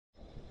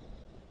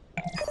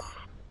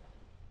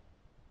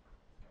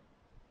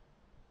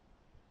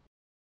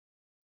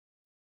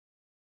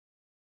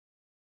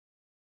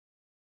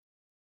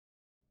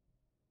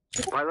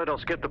Pilot, I'll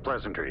skip the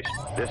pleasantries.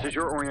 This is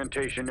your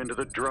orientation into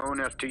the drone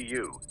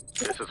FTU.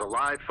 This is a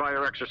live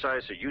fire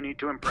exercise, so you need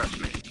to impress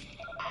me.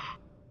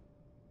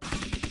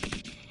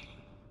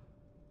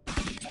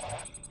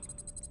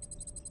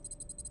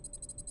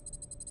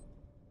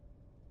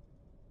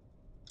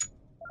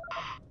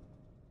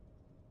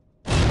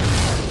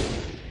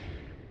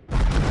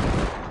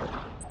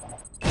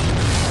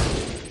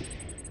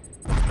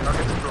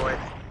 Target destroyed.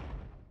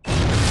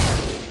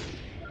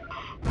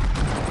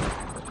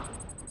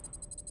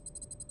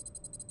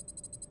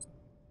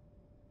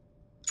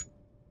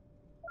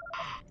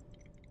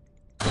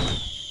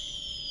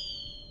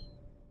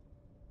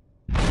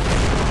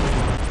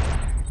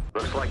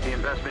 Looks like the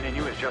investment in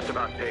you is just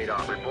about paid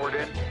off. Report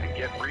in and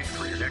get briefed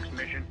for your next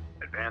mission,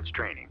 advanced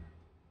training.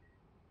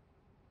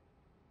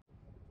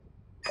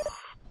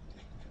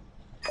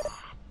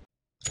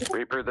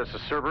 Reaper, this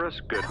is Cerberus.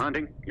 Good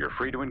hunting. You're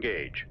free to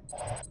engage.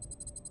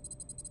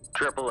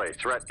 AAA,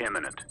 threat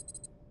imminent.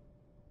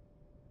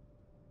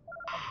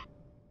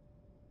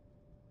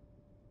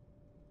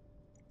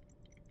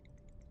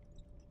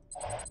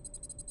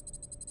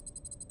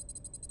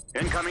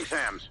 Incoming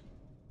SAMs.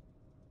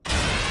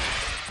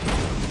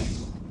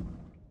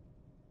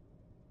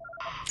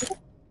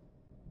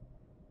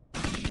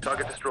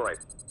 Target destroyed.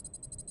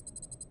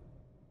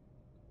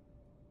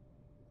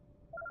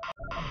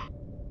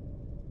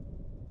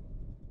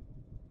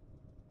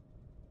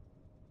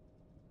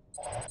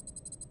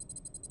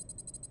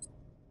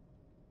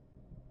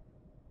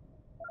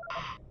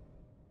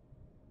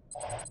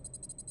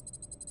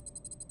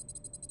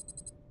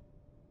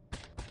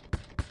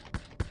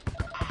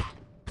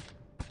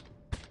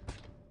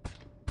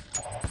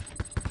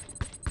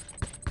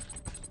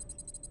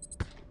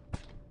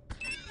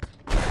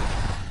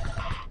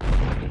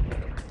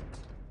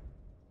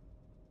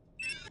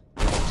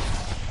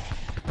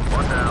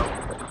 One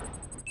down.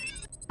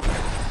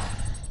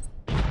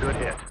 Good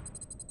hit.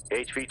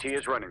 HVT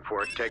is running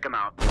for it. Take him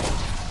out.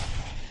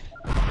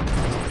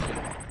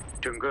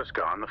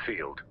 Tunguska on the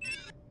field.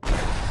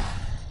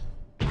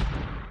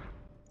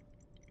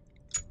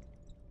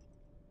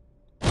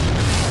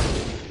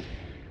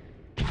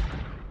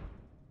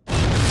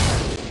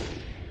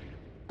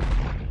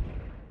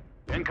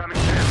 Incoming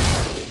SAM.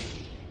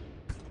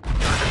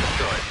 Target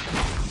destroyed.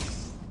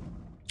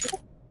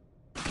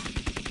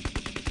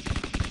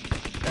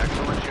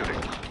 Excellent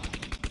shooting.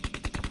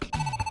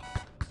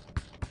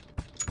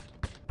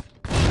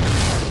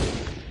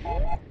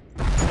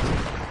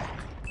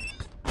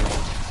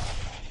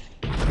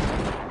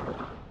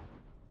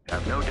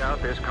 Have no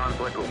doubt this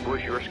conflict will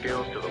push your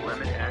skills to the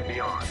limit and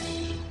beyond.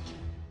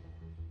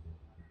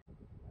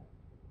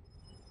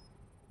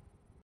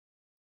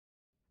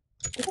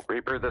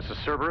 Reaper, this is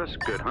Cerberus.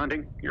 Good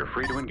hunting. You're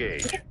free to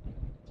engage.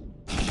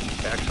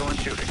 Excellent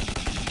shooting.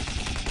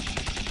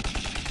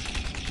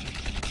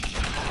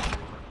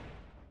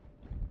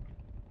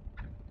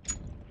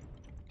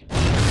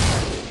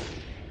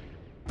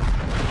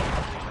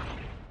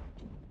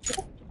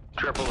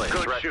 AAA,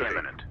 Good threat shooting.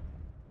 imminent.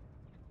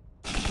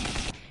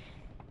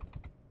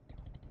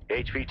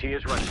 HVT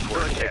is running for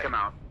it. Good Take hit. him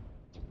out.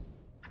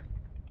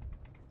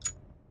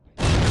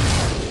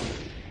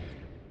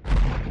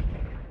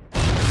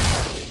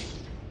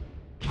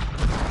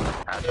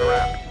 That's a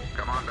wrap.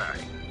 Come on back.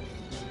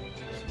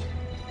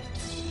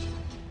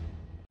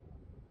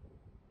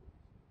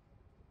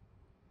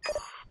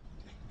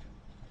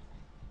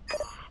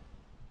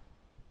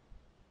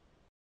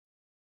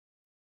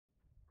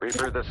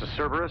 Reaper, this is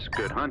Cerberus.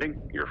 Good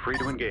hunting. You're free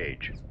to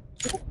engage.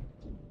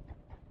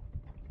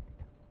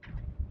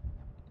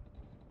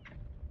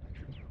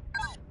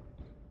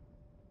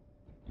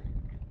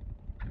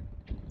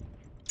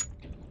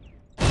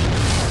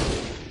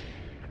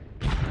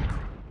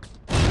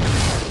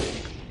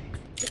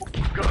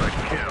 Good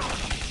kill.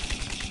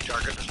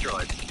 Target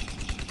destroyed.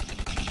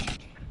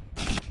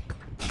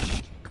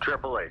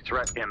 AAA,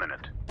 threat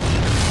imminent.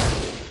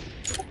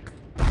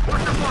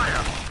 What's the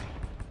fire?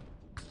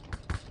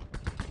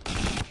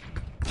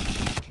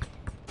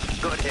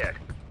 Good hit.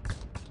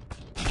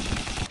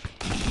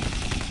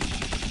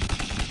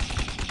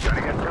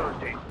 Gonna get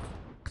toasty.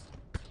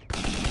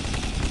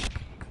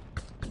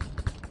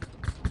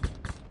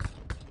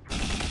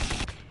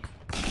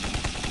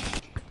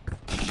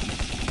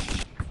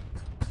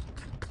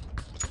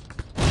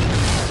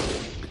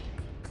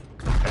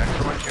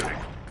 Excellent shooting.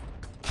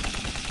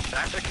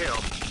 That's a kill.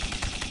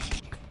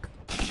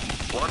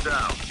 One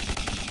down.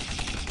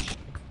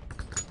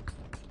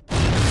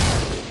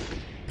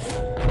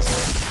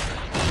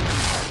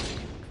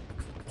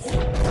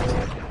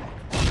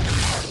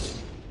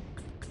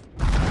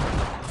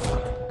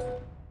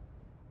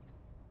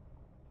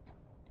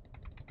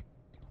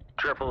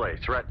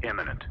 AAA, threat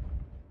imminent.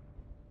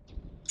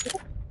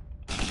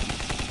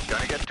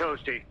 Gonna get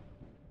toasty.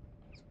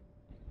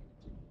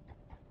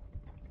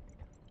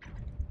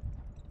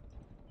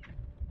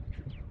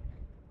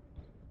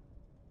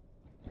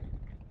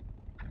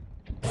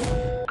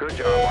 Good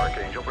job,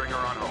 Archangel. Bring her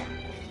on home.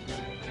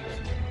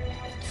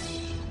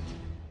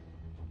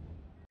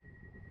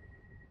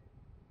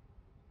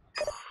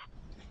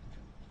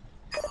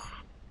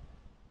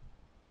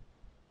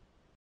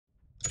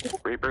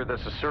 Reaper,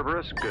 this is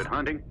Cerberus. Good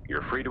hunting.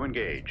 You're free to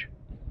engage.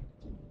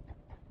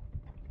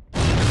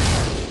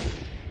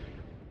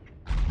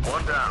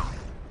 One down.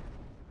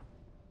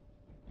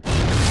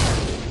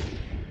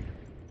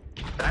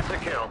 That's a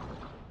kill.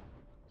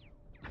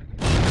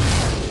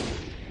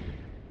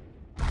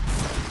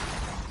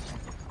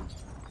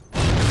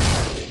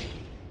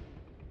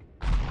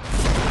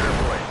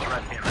 Triple A,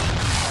 threat imminent.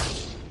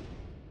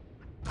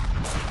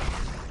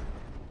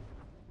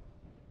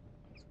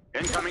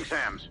 Incoming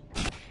SAMs.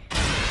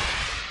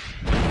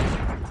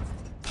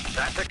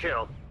 That's a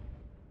kill.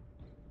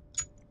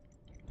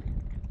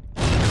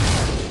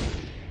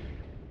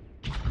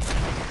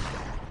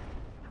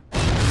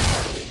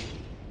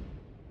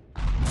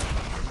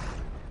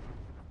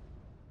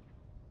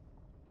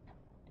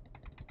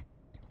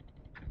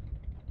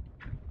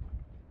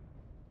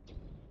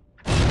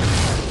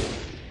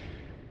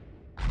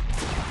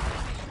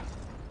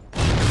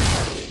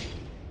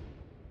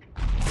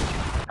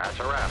 That's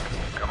a wrap.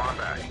 Come on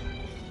back.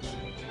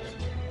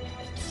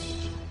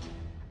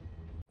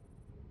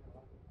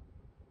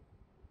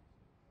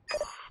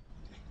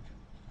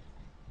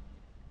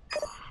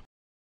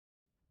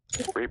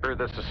 Reaper,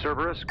 this is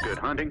Cerberus. Good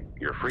hunting.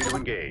 You're free to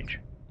engage.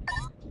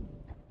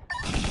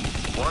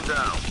 One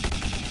down.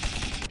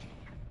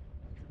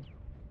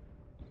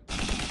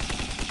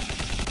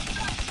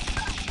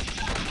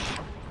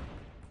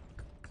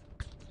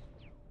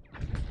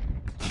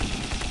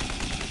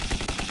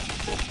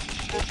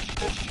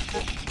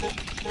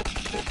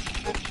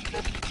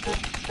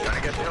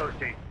 Gonna get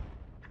toasty.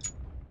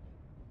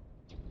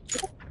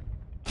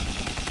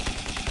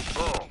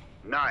 Boom.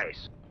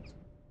 Nice.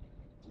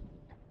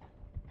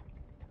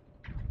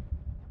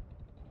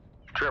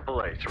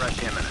 Triple A,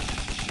 threat imminent.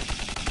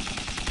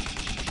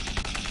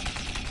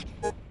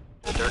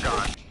 They're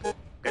gone.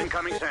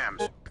 Incoming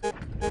SAMs.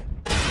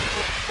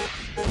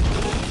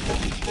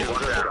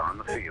 One down. On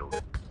the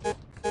field.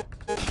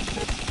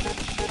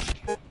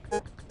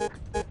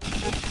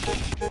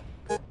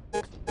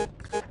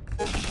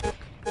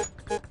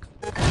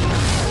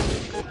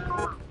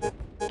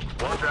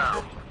 One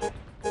down.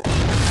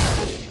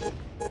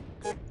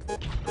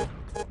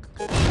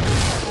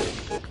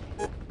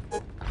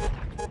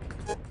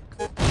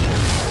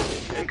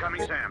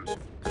 Incoming SAMs.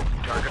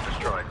 Target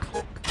destroyed.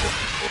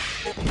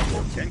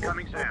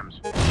 Incoming SAMs.